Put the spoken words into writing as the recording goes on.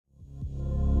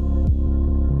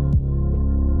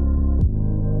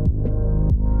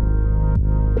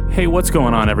Hey, what's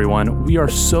going on, everyone? We are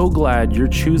so glad you're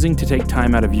choosing to take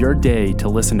time out of your day to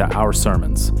listen to our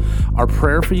sermons. Our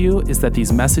prayer for you is that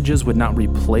these messages would not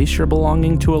replace your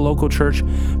belonging to a local church,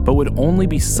 but would only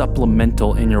be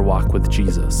supplemental in your walk with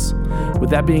Jesus. With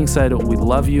that being said, we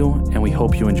love you and we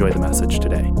hope you enjoy the message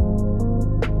today.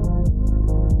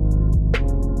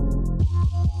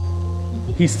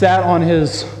 He sat on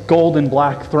his gold and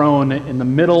black throne in the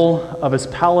middle of his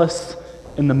palace,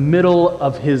 in the middle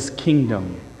of his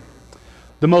kingdom.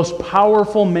 The most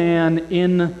powerful man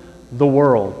in the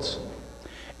world.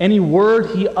 Any word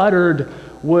he uttered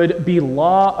would be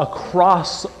law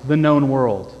across the known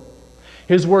world.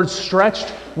 His words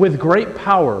stretched with great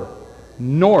power,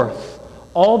 north,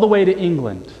 all the way to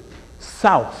England,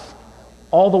 south,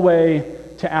 all the way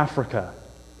to Africa.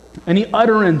 Any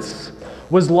utterance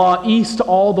was law east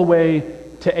all the way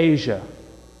to Asia.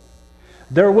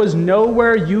 There was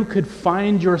nowhere you could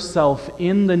find yourself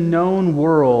in the known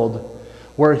world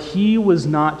where he was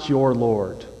not your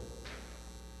Lord.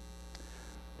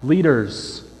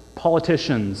 Leaders,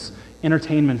 politicians,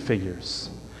 entertainment figures,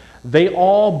 they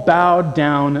all bowed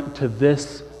down to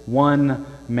this one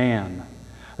man.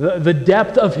 The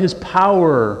depth of his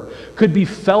power could be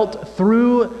felt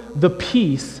through the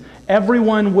peace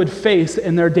everyone would face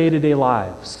in their day-to-day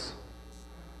lives.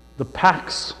 The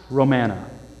Pax Romana,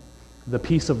 the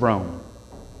peace of Rome.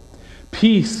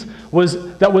 Peace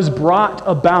that was brought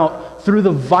about through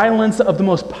the violence of the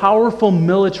most powerful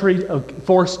military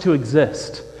force to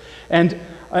exist. And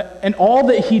all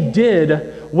that he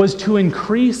did was to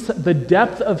increase the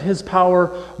depth of his power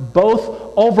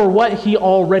both over what he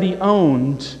already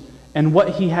owned and what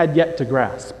he had yet to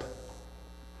grasp.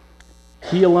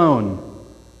 He alone,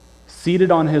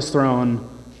 seated on his throne,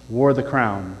 wore the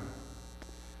crown.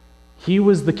 He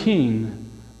was the king,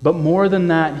 but more than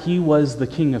that, he was the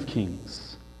King of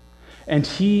Kings. And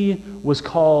he was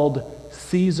called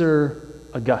Caesar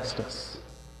Augustus.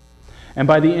 And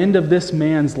by the end of this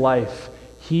man's life,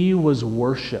 he was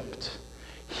worshipped.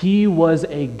 He was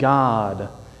a god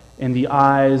in the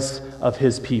eyes of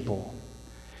his people.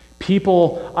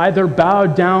 People either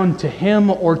bowed down to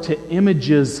him or to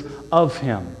images of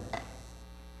him. Have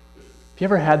you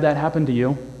ever had that happen to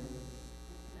you?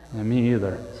 Yeah, me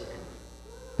either.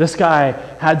 This guy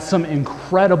had some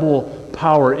incredible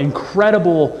power,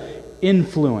 incredible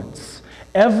influence.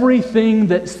 Everything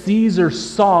that Caesar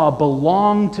saw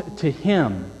belonged to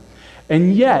him.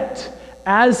 And yet,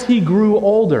 as he grew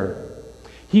older,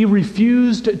 he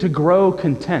refused to grow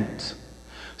content.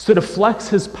 So to flex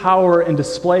his power and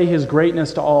display his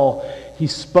greatness to all, he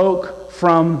spoke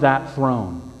from that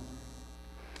throne.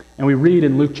 And we read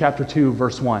in Luke chapter 2,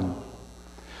 verse 1.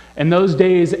 In those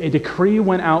days, a decree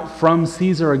went out from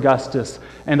Caesar Augustus,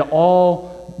 and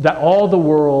all the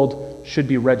world should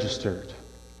be registered.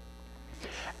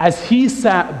 As he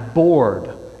sat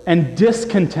bored and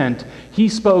discontent, he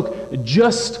spoke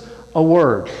just a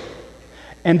word.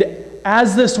 And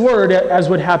as this word, as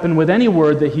would happen with any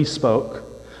word that he spoke,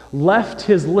 left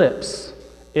his lips,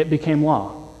 it became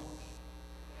law.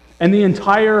 And the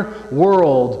entire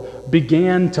world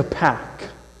began to pack,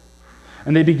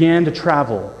 and they began to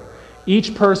travel,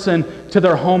 each person to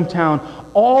their hometown,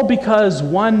 all because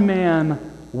one man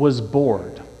was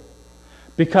bored.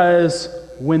 Because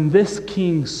when this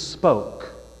king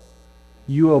spoke,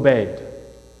 you obeyed.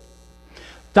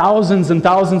 Thousands and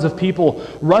thousands of people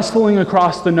rustling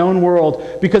across the known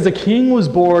world because a king was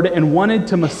bored and wanted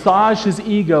to massage his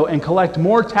ego and collect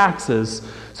more taxes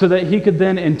so that he could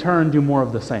then in turn do more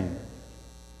of the same.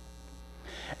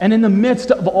 And in the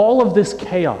midst of all of this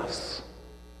chaos,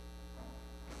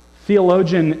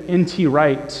 theologian N.T.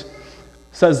 Wright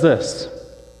says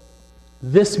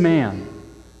this man,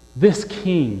 this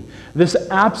king, this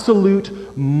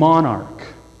absolute monarch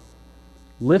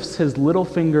lifts his little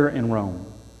finger in Rome,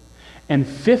 and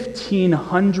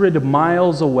 1,500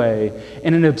 miles away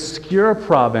in an obscure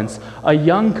province, a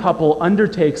young couple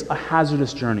undertakes a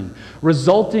hazardous journey,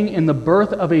 resulting in the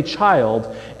birth of a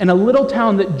child in a little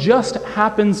town that just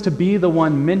happens to be the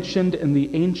one mentioned in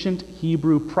the ancient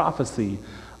Hebrew prophecy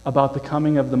about the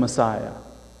coming of the Messiah.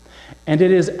 And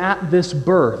it is at this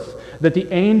birth that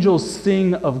the angels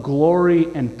sing of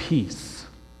glory and peace.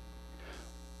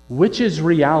 Which is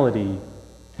reality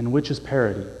and which is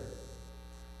parody?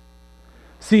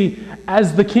 See,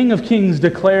 as the King of Kings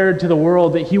declared to the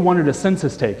world that he wanted a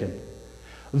census taken,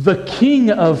 the King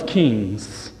of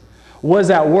Kings was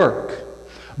at work,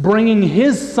 bringing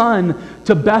his son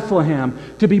to Bethlehem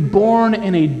to be born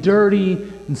in a dirty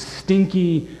and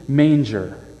stinky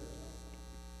manger.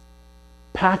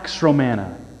 Pax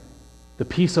Romana, the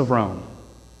peace of Rome.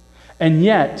 And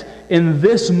yet, in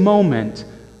this moment,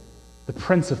 the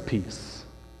Prince of Peace,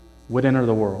 would enter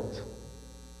the world.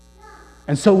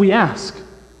 And so we ask,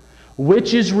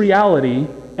 which is reality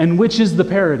and which is the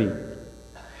parody?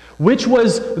 Which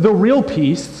was the real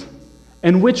peace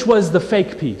and which was the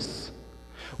fake peace?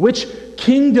 Which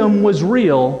kingdom was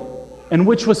real and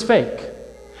which was fake?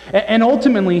 And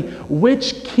ultimately,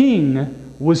 which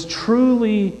king was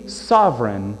truly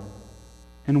sovereign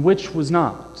and which was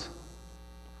not?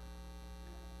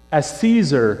 As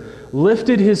Caesar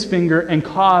lifted his finger and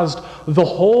caused the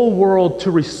whole world to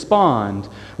respond,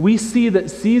 we see that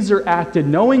Caesar acted,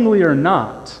 knowingly or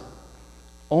not,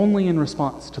 only in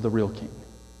response to the real king.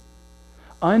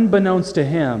 Unbeknownst to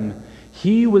him,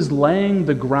 he was laying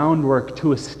the groundwork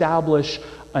to establish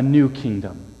a new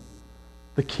kingdom,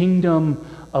 the kingdom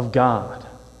of God.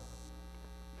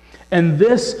 And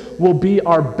this will be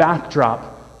our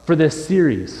backdrop for this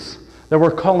series that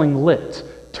we're calling Lit,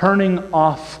 Turning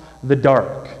Off the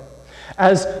Dark.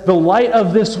 As the light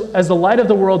of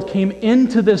the world came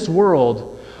into this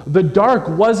world, the dark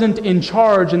wasn't in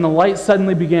charge and the light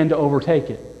suddenly began to overtake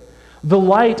it. The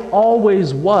light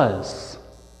always was,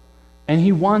 and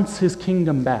he wants his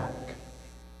kingdom back.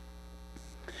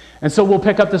 And so we'll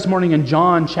pick up this morning in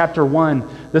John chapter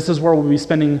 1. This is where we'll be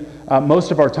spending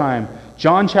most of our time.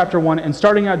 John chapter 1, and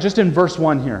starting out just in verse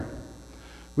 1 here.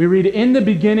 We read, "In the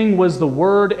beginning was the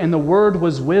Word, and the Word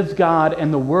was with God,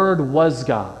 and the Word was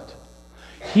God.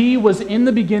 He was in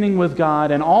the beginning with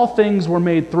God, and all things were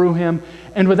made through him,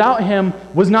 and without him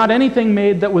was not anything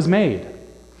made that was made.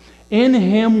 In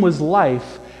him was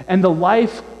life, and the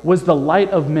life was the light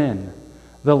of men.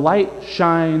 The light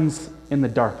shines in the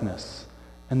darkness,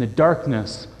 and the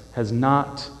darkness has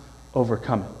not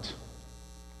overcome it."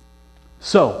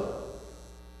 So,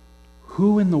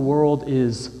 who in the world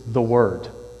is the Word?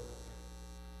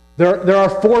 There are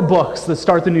 4 books that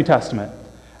start the New Testament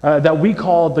that we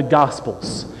call the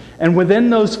Gospels. And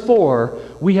within those 4,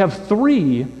 we have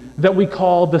 3 that we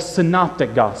call the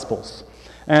Synoptic Gospels.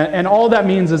 And all that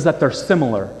means is that they're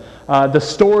similar. The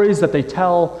stories that they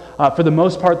tell, for the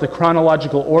most part, the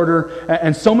chronological order,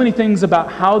 and so many things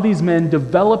about how these men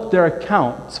developed their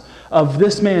account of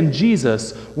this man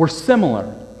Jesus were similar.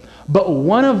 But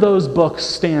one of those books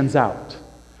stands out.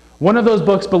 One of those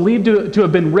books believed to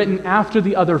have been written after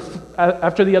the other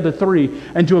 3,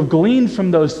 and to have gleaned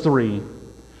from those 3,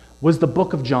 was the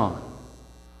book of John.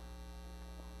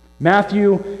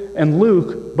 Matthew and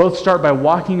Luke both start by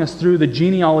walking us through the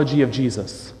genealogy of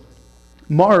Jesus.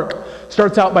 Mark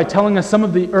starts out by telling us some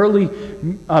of the early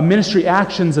ministry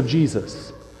actions of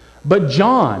Jesus. But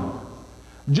John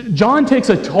takes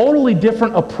a totally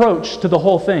different approach to the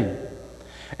whole thing.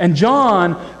 And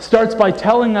John starts by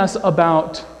telling us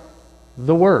about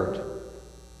the Word.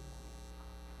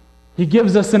 He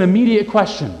gives us an immediate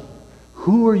question.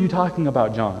 Who are you talking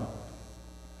about, John?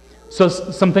 So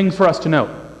some things for us to note.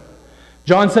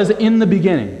 John says, "In the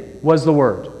beginning was the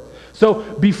Word." So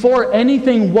before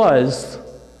anything was,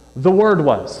 the Word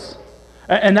was.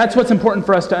 And that's what's important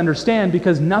for us to understand,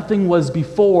 because nothing was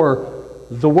before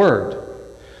the Word.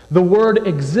 The Word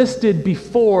existed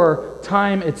before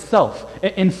time itself.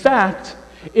 In fact,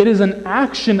 it is an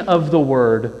action of the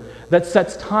Word that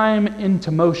sets time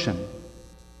into motion.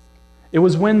 It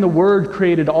was when the Word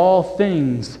created all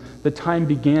things that time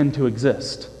began to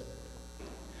exist.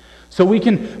 So we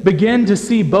can begin to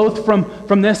see both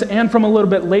from this and from a little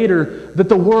bit later that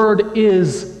the Word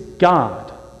is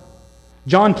God.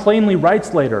 John plainly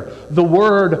writes later, "The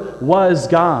Word was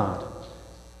God."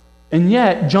 And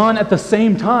yet, John at the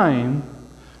same time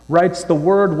writes, "The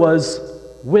Word was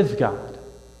with God."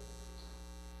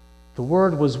 The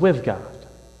Word was with God.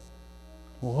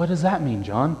 Well, what does that mean,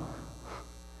 John?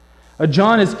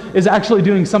 John is actually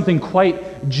doing something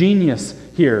quite genius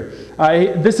here.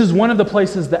 This is one of the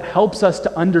places that helps us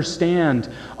to understand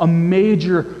a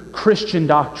major Christian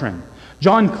doctrine.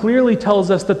 John clearly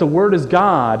tells us that the Word is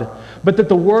God, but that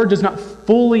the Word does not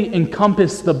fully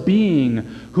encompass the being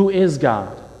who is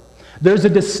God. There's a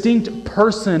distinct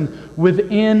person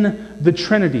within the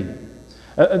Trinity.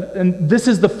 And this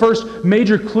is the first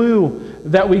major clue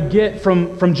that we get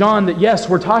from John, that yes,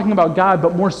 we're talking about God,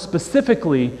 but more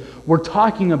specifically, we're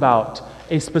talking about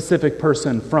a specific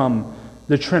person from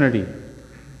the Trinity.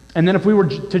 And then if we were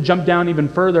to jump down even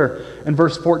further in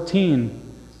verse 14,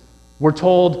 we're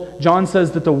told, John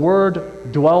says that the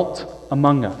Word dwelt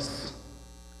among us.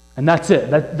 And that's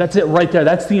it. That's it right there.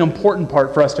 That's the important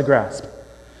part for us to grasp.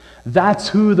 That's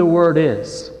who the Word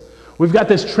is. We've got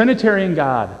this Trinitarian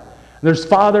God. There's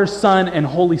Father, Son, and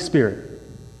Holy Spirit.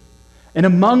 And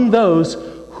among those,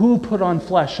 who put on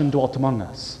flesh and dwelt among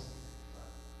us?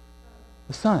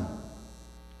 The Son,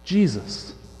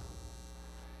 Jesus.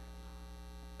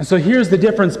 And so here's the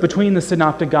difference between the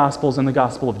Synoptic Gospels and the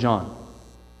Gospel of John.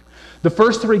 The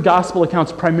first three gospel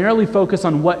accounts primarily focus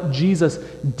on what Jesus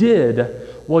did,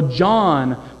 while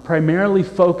John primarily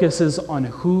focuses on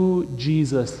who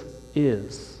Jesus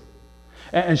is.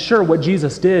 And sure, what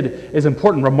Jesus did is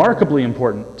important, remarkably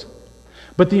important.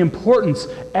 But the importance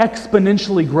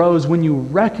exponentially grows when you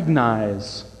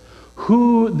recognize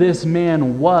who this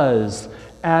man was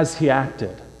as he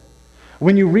acted.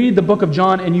 When you read the book of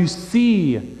John and you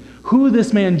see who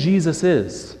this man Jesus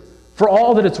is, for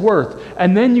all that it's worth,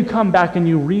 and then you come back and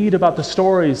you read about the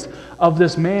stories of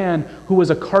this man who was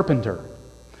a carpenter,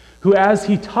 who as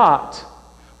he taught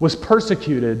was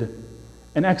persecuted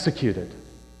and executed.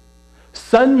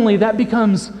 Suddenly that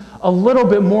becomes a little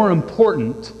bit more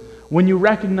important when you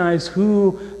recognize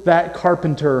who that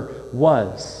carpenter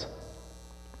was.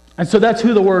 And so that's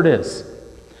who the Word is.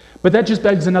 But that just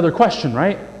begs another question,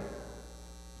 right?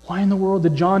 Why in the world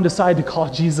did John decide to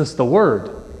call Jesus the Word?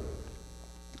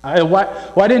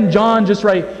 Why didn't John just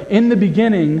write, in the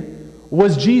beginning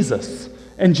was Jesus,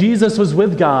 and Jesus was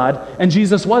with God, and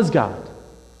Jesus was God,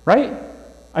 right?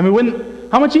 I mean,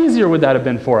 how much easier would that have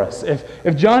been for us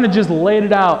if John had just laid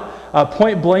it out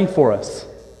point blank for us?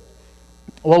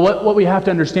 Well, what we have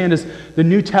to understand is the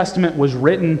New Testament was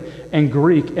written in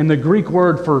Greek, and the Greek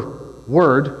word for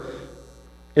word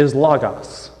is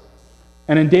logos.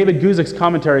 And in David Guzik's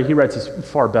commentary, he writes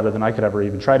this far better than I could ever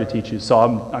even try to teach you, so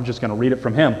I'm just going to read it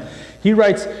from him. He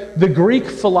writes, the Greek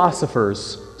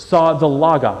philosophers saw the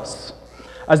logos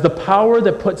as the power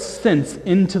that puts sense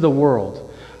into the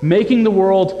world, making the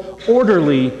world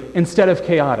orderly instead of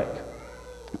chaotic.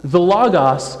 The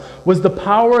logos was the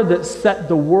power that set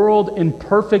the world in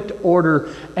perfect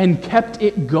order and kept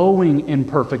it going in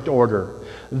perfect order.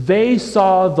 They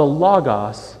saw the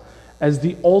logos as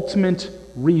the ultimate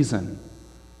reason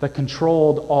that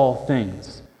controlled all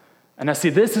things. And now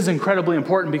see, this is incredibly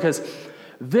important because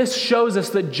this shows us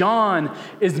that John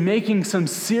is making some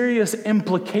serious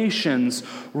implications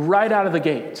right out of the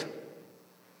gate.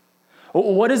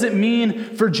 What does it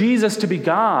mean for Jesus to be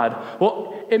God?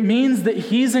 Well, it means that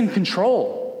he's in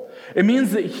control. It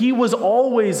means that he was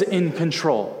always in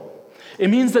control. It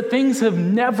means that things have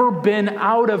never been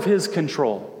out of his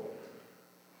control.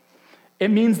 It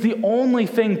means the only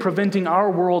thing preventing our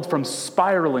world from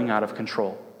spiraling out of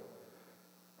control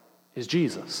is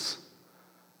Jesus.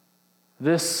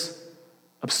 This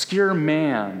obscure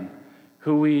man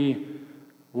who we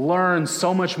learn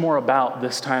so much more about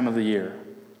this time of the year.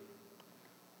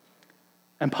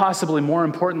 And possibly more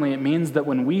importantly, it means that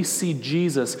when we see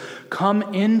Jesus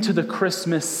come into the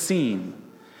Christmas scene,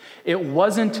 it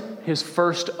wasn't his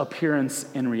first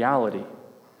appearance in reality.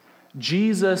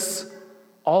 Jesus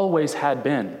always had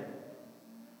been.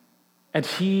 And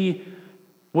he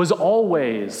was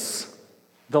always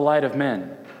the light of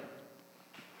men.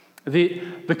 The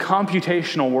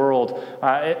computational world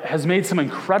has made some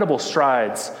incredible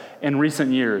strides in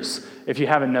recent years, if you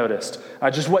haven't noticed.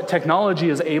 Just what technology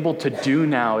is able to do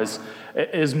now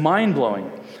is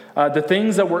mind-blowing. The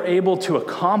things that we're able to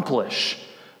accomplish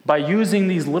by using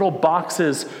these little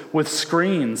boxes with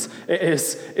screens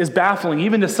is baffling,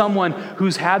 even to someone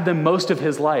who's had them most of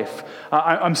his life.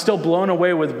 I'm still blown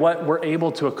away with what we're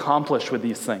able to accomplish with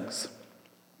these things.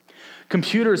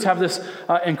 Computers have this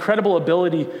incredible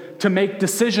ability to make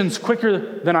decisions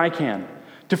quicker than I can,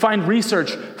 to find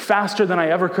research faster than I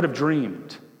ever could have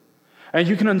dreamed. And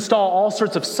you can install all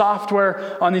sorts of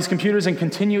software on these computers and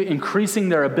continue increasing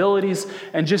their abilities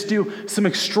and just do some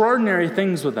extraordinary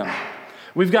things with them.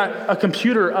 We've got a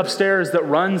computer upstairs that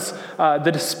runs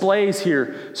the displays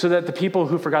here so that the people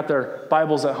who forgot their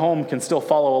Bibles at home can still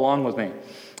follow along with me.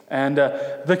 And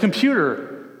the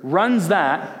computer runs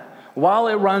that while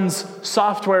it runs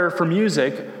software for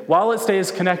music, while it stays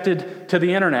connected to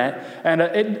the internet, and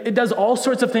it does all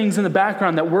sorts of things in the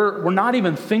background that we're not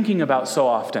even thinking about so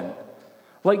often.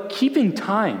 Like keeping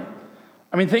time.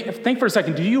 I mean, think for a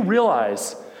second. Do you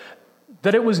realize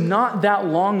that it was not that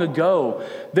long ago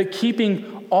that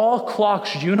keeping all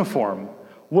clocks uniform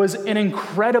was an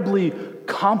incredibly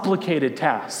complicated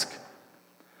task?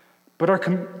 But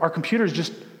our computers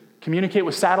just communicate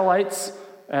with satellites,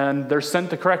 and they're sent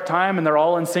the correct time, and they're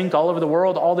all in sync all over the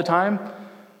world all the time.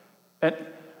 And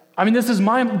I mean, this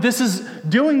is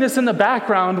doing this in the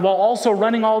background while also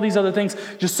running all these other things.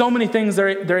 Just so many things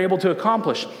they're able to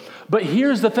accomplish. But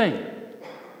here's the thing.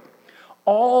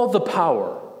 All the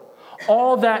power,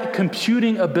 all that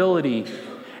computing ability,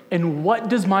 and what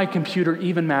does my computer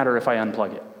even matter if I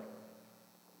unplug it?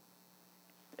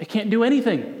 It can't do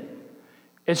anything.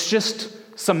 It's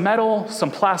just some metal, some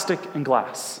plastic, and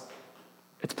glass.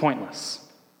 It's pointless.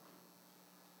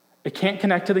 It can't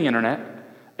connect to the internet.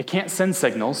 It can't send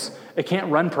signals. It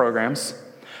can't run programs.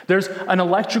 There's an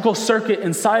electrical circuit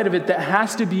inside of it that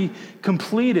has to be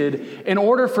completed in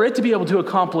order for it to be able to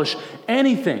accomplish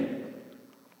anything.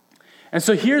 And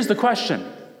so here's the question.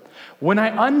 When I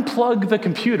unplug the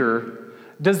computer,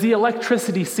 does the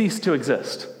electricity cease to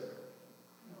exist?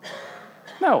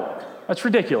 No, that's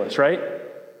ridiculous, right?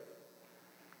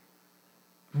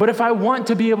 But if I want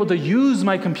to be able to use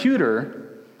my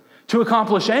computer to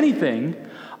accomplish anything,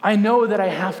 I know that I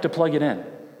have to plug it in.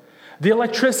 The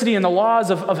electricity and the laws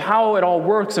of how it all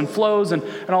works and flows and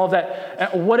all of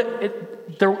that,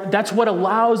 that's what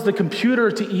allows the computer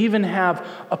to even have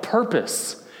a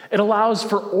purpose. It allows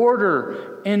for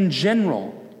order in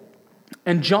general.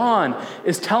 And John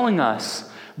is telling us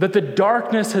that the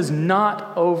darkness has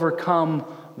not overcome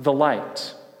the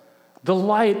light. The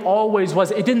light always was.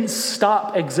 It didn't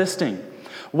stop existing.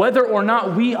 Whether or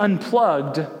not we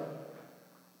unplugged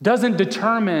doesn't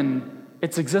determine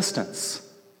its existence.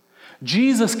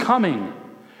 Jesus coming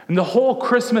and the whole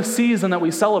Christmas season that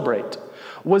we celebrate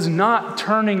was not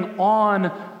turning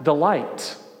on the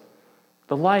light.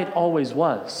 The light always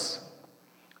was.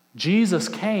 Jesus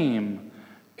came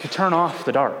to turn off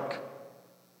the dark.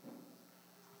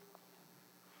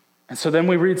 And so then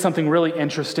we read something really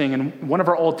interesting in one of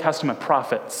our Old Testament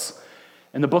prophets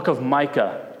in the book of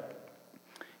Micah.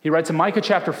 He writes in Micah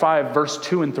chapter 5, verse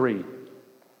 2 and 3.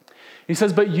 He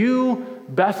says, "But you,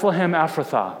 Bethlehem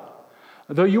Ephrathah,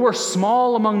 though you are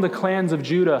small among the clans of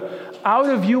Judah, out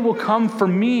of you will come for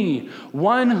me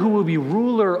one who will be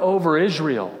ruler over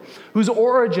Israel, whose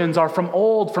origins are from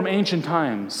old, from ancient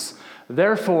times.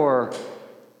 Therefore,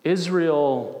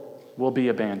 Israel will be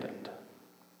abandoned."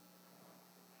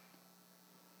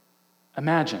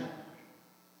 Imagine,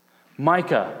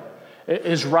 Micah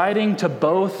is writing to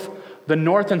both the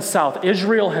north and south.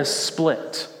 Israel has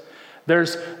split.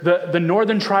 There's the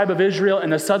northern tribe of Israel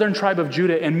and the southern tribe of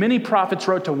Judah, and many prophets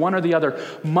wrote to one or the other.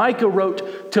 Micah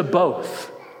wrote to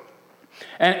both.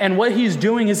 And what he's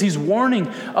doing is he's warning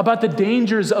about the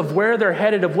dangers of where they're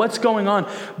headed, of what's going on,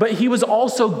 but he was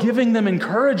also giving them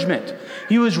encouragement.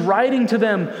 He was writing to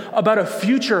them about a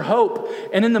future hope,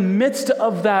 and in the midst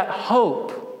of that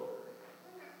hope,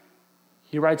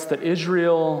 he writes that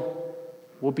Israel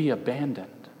will be abandoned.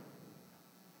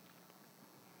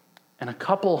 And a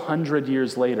couple hundred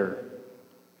years later,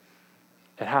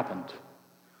 it happened.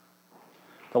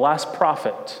 The last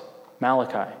prophet,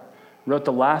 Malachi, wrote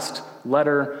the last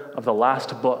letter of the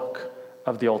last book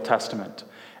of the Old Testament.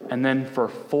 And then for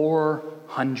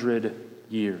 400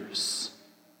 years,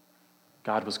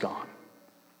 God was gone.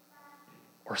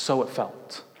 Or so it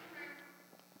felt.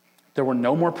 There were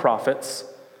no more prophets.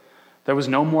 There was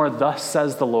no more "thus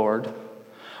says the Lord."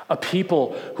 A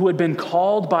people who had been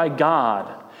called by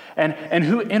God and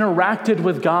who interacted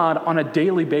with God on a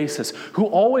daily basis, who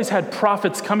always had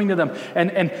prophets coming to them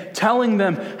and telling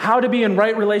them how to be in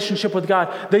right relationship with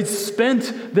God. They'd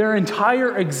spent their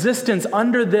entire existence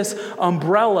under this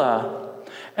umbrella,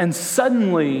 and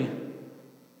suddenly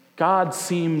God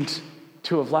seemed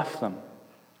to have left them.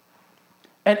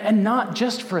 And not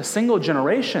just for a single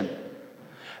generation.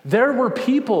 There were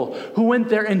people who went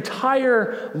their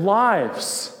entire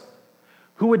lives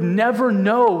who would never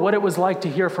know what it was like to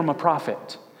hear from a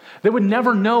prophet. They would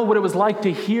never know what it was like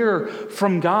to hear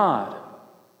from God.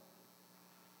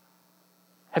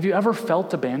 Have you ever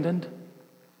felt abandoned?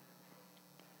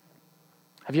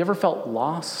 Have you ever felt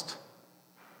lost?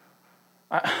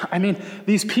 I mean,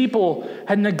 these people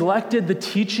had neglected the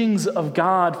teachings of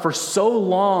God for so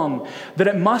long that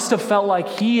it must have felt like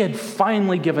He had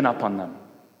finally given up on them.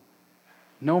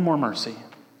 No more mercy.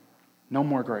 No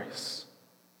more grace.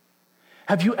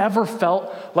 Have you ever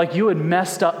felt like you had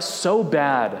messed up so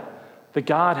bad that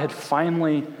God had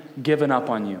finally given up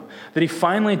on you? That He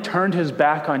finally turned His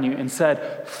back on you and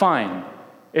said, "Fine,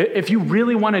 if you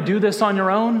really want to do this on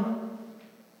your own,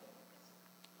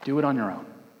 do it on your own."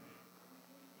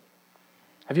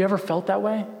 Have you ever felt that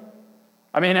way?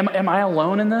 I mean, am I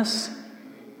alone in this?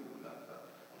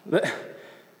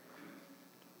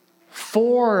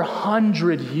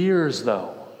 400 years,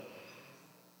 though.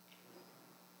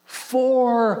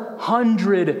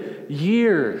 400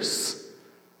 years.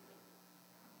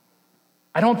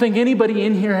 I don't think anybody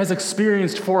in here has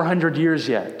experienced 400 years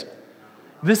yet.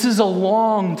 This is a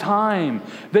long time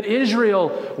that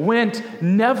Israel went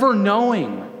never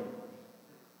knowing,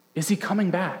 is He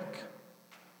coming back?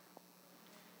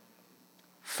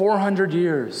 400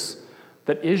 years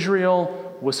that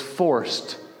Israel was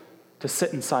forced to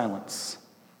sit in silence.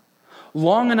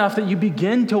 Long enough that you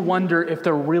begin to wonder if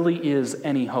there really is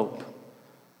any hope.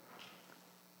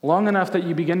 Long enough that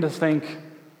you begin to think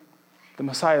the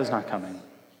Messiah is not coming.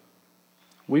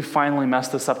 We've finally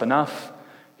messed this up enough.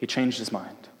 He changed his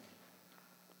mind.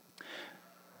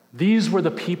 These were the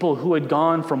people who had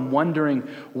gone from wondering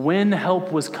when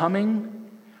help was coming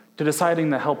to deciding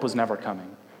that help was never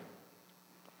coming.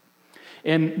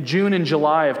 In June and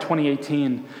July of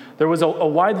 2018, there was a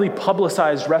widely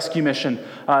publicized rescue mission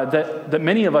that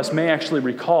many of us may actually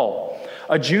recall.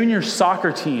 A junior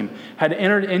soccer team had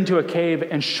entered into a cave,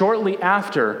 and shortly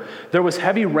after, there was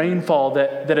heavy rainfall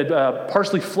that had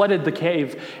partially flooded the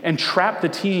cave and trapped the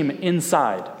team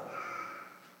inside.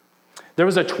 There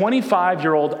was a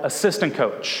 25-year-old assistant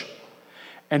coach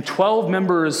and 12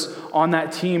 members on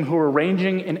that team who were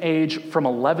ranging in age from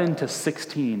 11 to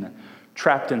 16,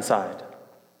 trapped inside.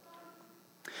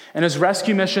 And as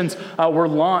rescue missions were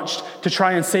launched to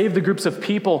try and save the groups of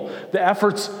people, the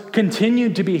efforts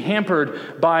continued to be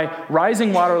hampered by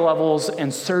rising water levels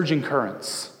and surging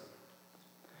currents.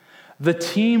 The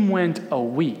team went a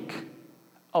week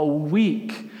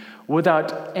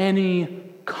without any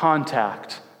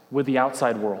contact with the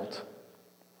outside world.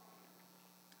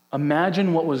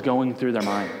 Imagine what was going through their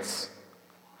minds.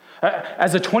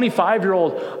 As a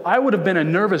 25-year-old, I would have been a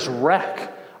nervous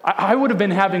wreck. I would have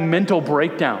been having mental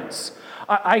breakdowns.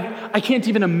 I can't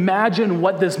even imagine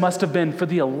what this must have been for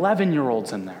the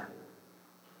 11-year-olds in there.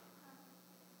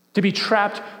 To be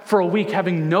trapped for a week,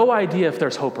 having no idea if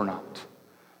there's hope or not.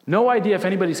 No idea if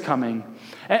anybody's coming.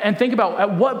 And think about,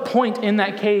 at what point in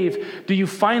that cave do you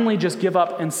finally just give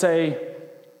up and say,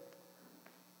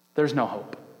 there's no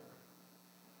hope.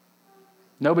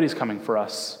 Nobody's coming for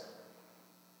us.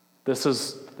 This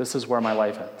is where my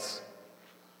life ends.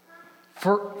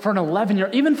 For an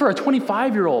 11-year-old, even for a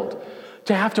 25-year-old,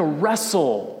 to have to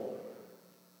wrestle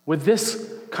with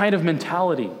this kind of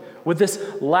mentality, with this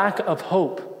lack of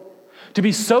hope, to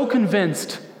be so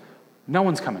convinced no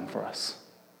one's coming for us.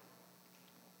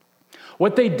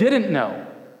 What they didn't know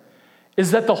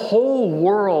is that the whole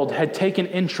world had taken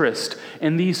interest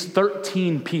in these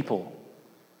 13 people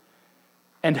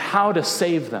and how to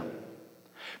save them.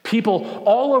 People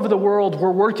all over the world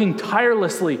were working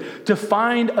tirelessly to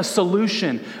find a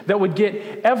solution that would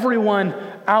get everyone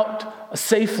out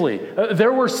safely.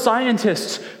 There were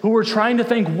scientists who were trying to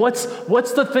think, what's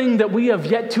the thing that we have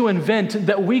yet to invent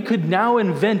that we could now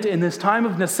invent in this time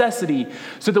of necessity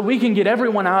so that we can get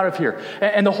everyone out of here?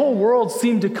 And the whole world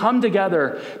seemed to come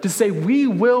together to say, we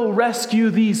will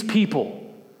rescue these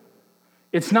people.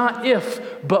 It's not if,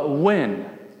 but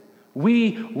when.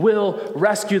 We will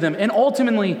rescue them. And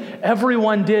ultimately,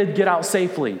 everyone did get out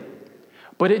safely.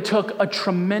 But it took a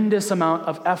tremendous amount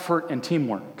of effort and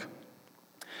teamwork.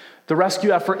 The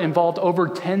rescue effort involved over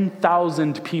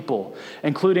 10,000 people,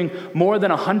 including more than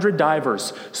 100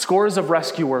 divers, scores of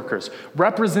rescue workers,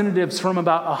 representatives from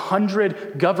about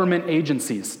 100 government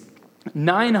agencies,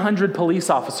 900 police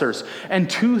officers, and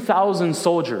 2,000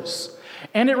 soldiers.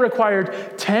 And it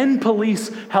required 10 police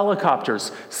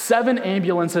helicopters, 7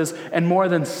 ambulances, and more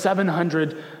than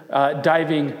 700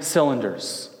 diving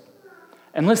cylinders.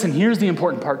 And listen, here's the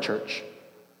important part, church.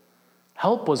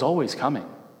 Help was always coming.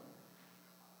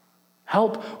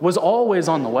 Help was always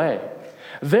on the way.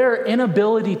 Their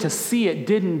inability to see it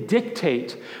didn't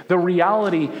dictate the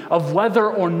reality of whether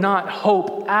or not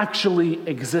hope actually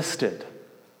existed.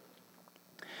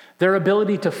 Their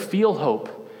ability to feel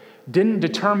hope didn't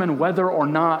determine whether or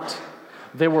not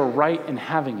they were right in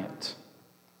having it.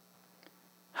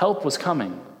 Help was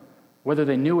coming, whether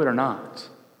they knew it or not.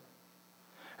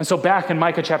 And so back in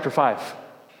Micah chapter 5,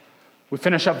 we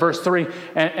finish up verse 3,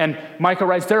 and Micah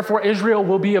writes, "Therefore Israel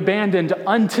will be abandoned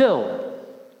until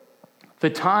the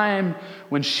time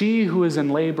when she who is in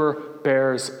labor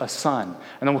bears a son."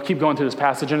 And then we'll keep going through this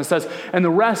passage, and it says, "And the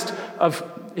rest of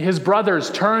his brothers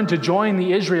turn to join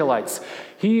the Israelites.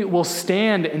 He will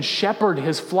stand and shepherd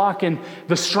his flock in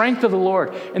the strength of the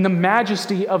Lord, in the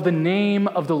majesty of the name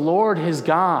of the Lord his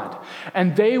God.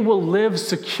 And they will live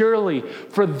securely,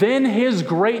 for then his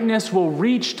greatness will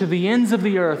reach to the ends of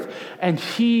the earth, and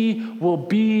he will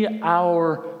be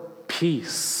our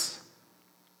peace."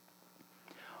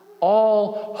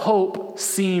 All hope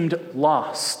seemed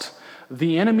lost.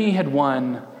 The enemy had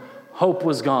won. Hope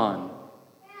was gone.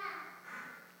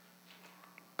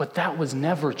 But that was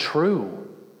never true.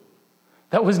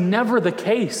 That was never the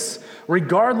case,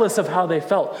 regardless of how they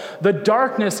felt. The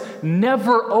darkness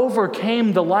never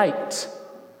overcame the light.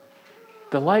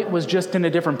 The light was just in a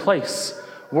different place,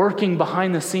 working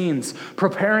behind the scenes,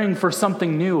 preparing for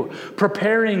something new,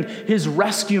 preparing his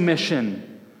rescue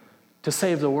mission to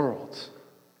save the world.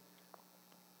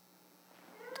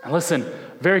 And listen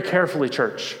very carefully,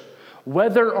 church.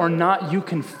 Whether or not you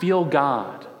can feel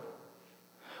God,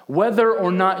 whether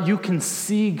or not you can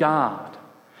see God,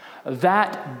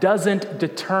 that doesn't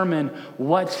determine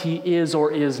what he is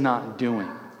or is not doing.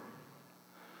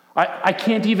 I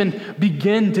can't even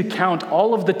begin to count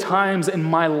all of the times in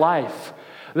my life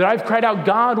that I've cried out,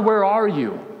 God, where are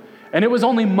you? And it was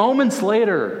only moments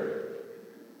later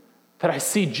that I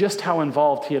see just how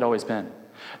involved he had always been.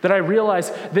 That I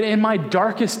realized that in my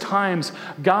darkest times,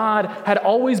 God had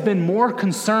always been more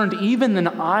concerned even than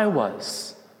I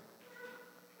was.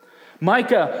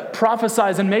 Micah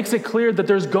prophesies and makes it clear that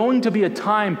there's going to be a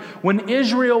time when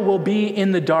Israel will be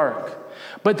in the dark.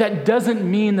 But that doesn't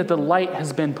mean that the light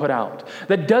has been put out.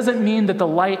 That doesn't mean that the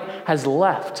light has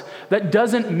left. That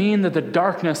doesn't mean that the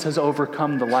darkness has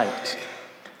overcome the light.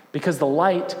 Because the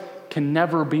light can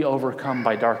never be overcome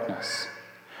by darkness.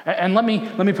 And let me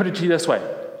put it to you this way.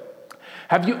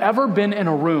 Have you ever been in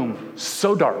a room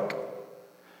so dark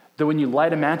that when you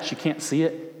light a match, you can't see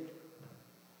it?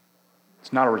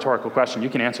 It's not a rhetorical question. You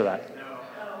can answer that.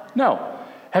 No.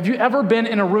 Have you ever been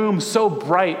in a room so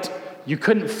bright you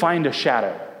couldn't find a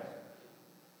shadow?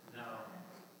 No.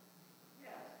 It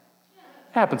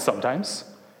happens sometimes.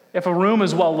 If a room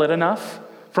is well lit enough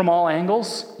from all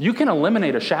angles, you can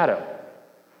eliminate a shadow.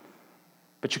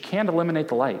 But you can't eliminate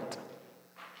the light.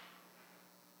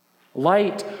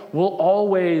 Light will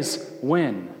always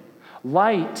win.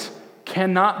 Light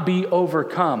cannot be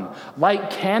overcome.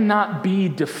 Light cannot be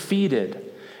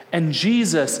defeated. And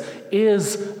Jesus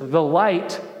is the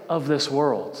light of this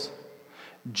world.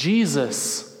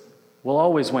 Jesus will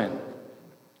always win.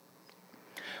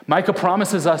 Micah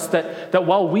promises us that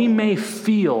while we may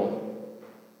feel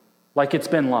like it's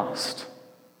been lost,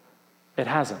 it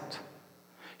hasn't.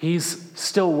 He's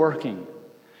still working.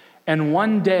 And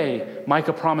one day,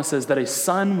 Micah promises that a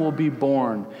son will be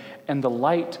born and the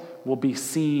light will be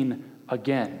seen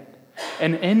again.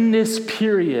 And in this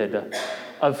period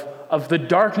of the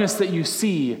darkness that you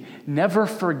see, never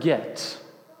forget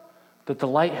that the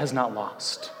light has not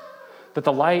lost, that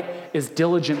the light is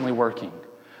diligently working,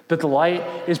 that the light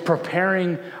is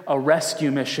preparing a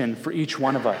rescue mission for each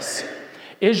one of us.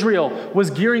 Israel was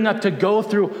gearing up to go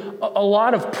through a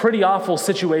lot of pretty awful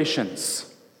situations.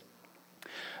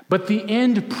 But the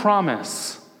end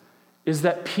promise is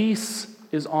that peace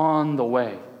is on the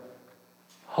way.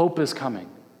 Hope is coming.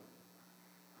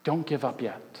 Don't give up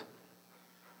yet.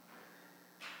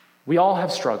 We all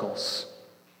have struggles.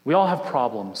 We all have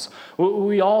problems.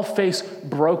 We all face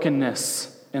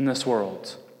brokenness in this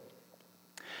world.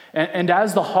 And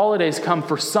as the holidays come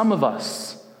for some of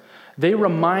us, they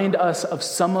remind us of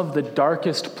some of the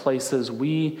darkest places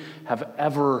we have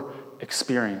ever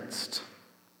experienced.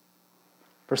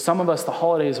 For some of us, the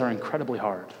holidays are incredibly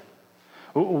hard.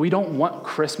 We don't want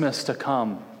Christmas to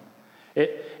come.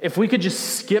 If we could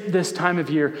just skip this time of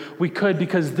year, we could,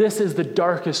 because this is the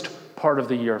darkest part of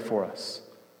the year for us.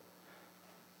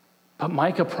 But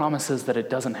Micah promises that it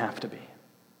doesn't have to be.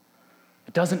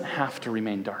 It doesn't have to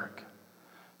remain dark,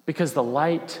 because the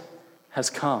light has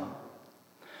come.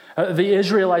 The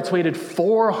Israelites waited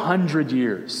 400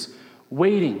 years,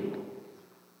 waiting,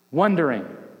 wondering.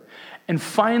 And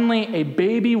finally, a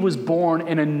baby was born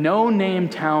in a no-name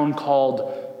town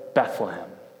called Bethlehem.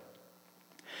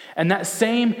 And that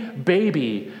same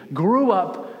baby grew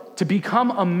up to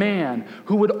become a man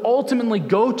who would ultimately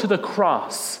go to the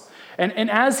cross. And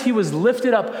as he was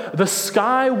lifted up, the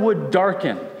sky would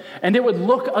darken, and it would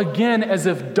look again as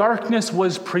if darkness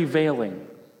was prevailing.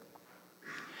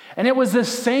 And it was this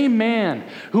same man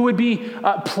who would be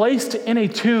placed in a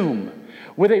tomb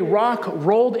with a rock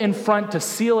rolled in front to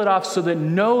seal it off so that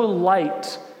no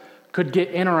light could get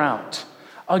in or out.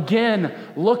 Again,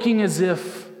 looking as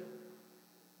if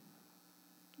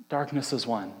darkness is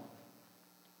won.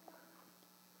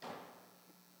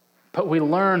 But we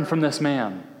learn from this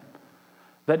man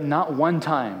that not one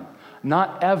time,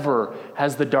 not ever,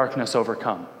 has the darkness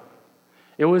overcome.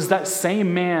 It was that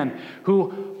same man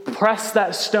who pressed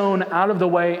that stone out of the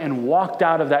way and walked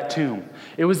out of that tomb.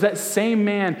 It was that same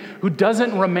man who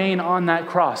doesn't remain on that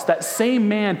cross, that same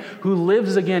man who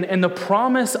lives again. And the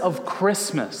promise of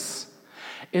Christmas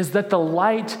is that the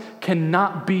light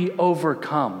cannot be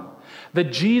overcome,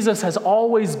 that Jesus has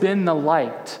always been the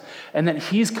light, and that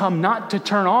he's come not to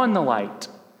turn on the light,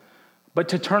 but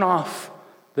to turn off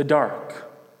the dark.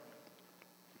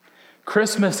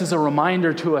 Christmas is a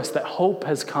reminder to us that hope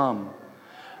has come.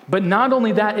 But not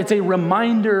only that, it's a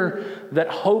reminder that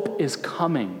hope is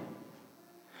coming.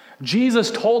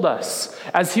 Jesus told us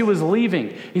as he was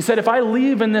leaving, he said, if I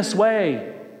leave in this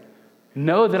way,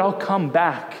 know that I'll come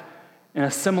back in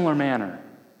a similar manner.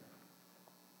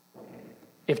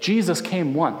 If Jesus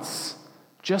came once,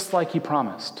 just like he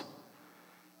promised,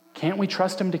 can't we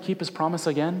trust him to keep his promise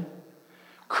again?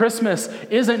 Christmas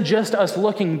isn't just us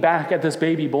looking back at this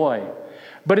baby boy,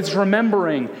 but it's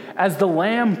remembering as the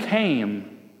lamb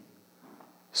came,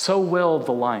 so will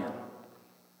the lion.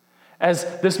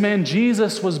 As this man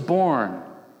Jesus was born,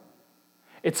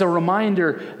 it's a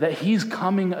reminder that he's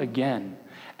coming again,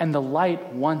 and the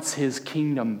light wants his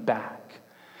kingdom back,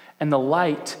 and the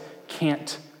light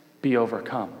can't be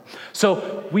overcome.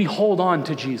 So we hold on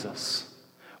to Jesus.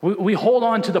 We hold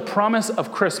on to the promise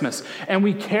of Christmas, and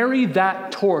we carry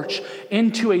that torch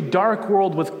into a dark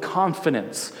world with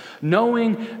confidence,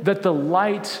 knowing that the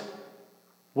light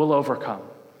will overcome.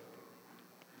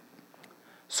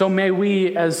 So may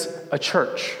we, as a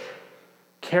church,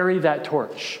 carry that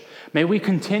torch. May we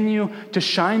continue to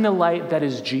shine the light that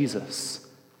is Jesus.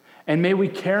 And may we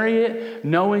carry it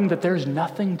knowing that there's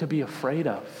nothing to be afraid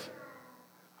of.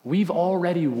 We've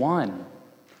already won,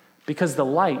 because the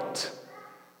light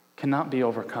cannot be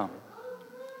overcome.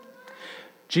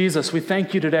 Jesus, we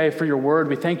thank you today for your word.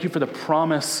 We thank you for the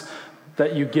promise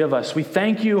that you give us. We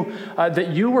thank you that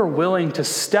you were willing to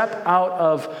step out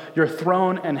of your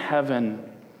throne in heaven,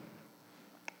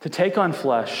 to take on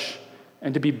flesh,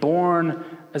 and to be born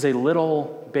as a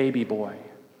little baby boy,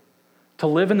 to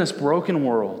live in this broken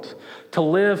world, to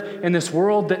live in this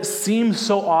world that seems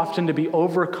so often to be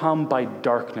overcome by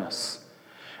darkness,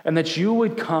 and that you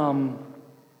would come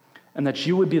and that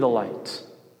you would be the light,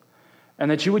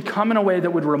 and that you would come in a way that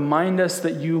would remind us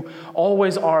that you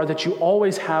always are, that you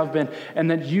always have been, and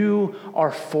that you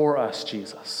are for us,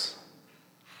 Jesus.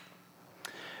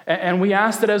 And we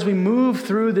ask that as we move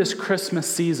through this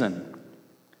Christmas season,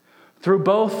 through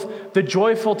both the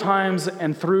joyful times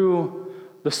and through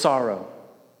the sorrow,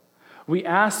 we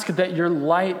ask that your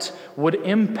light would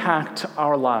impact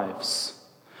our lives,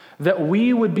 that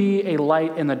we would be a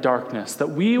light in the darkness, that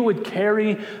we would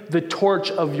carry the torch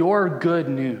of your good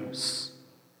news,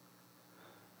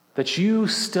 that you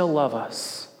still love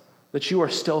us, that you are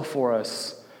still for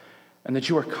us, and that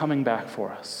you are coming back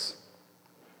for us.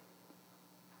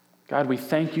 God, we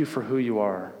thank you for who you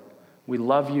are. We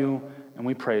love you and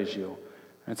we praise you.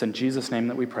 And it's in Jesus' name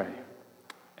that we pray.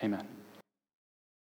 Amen.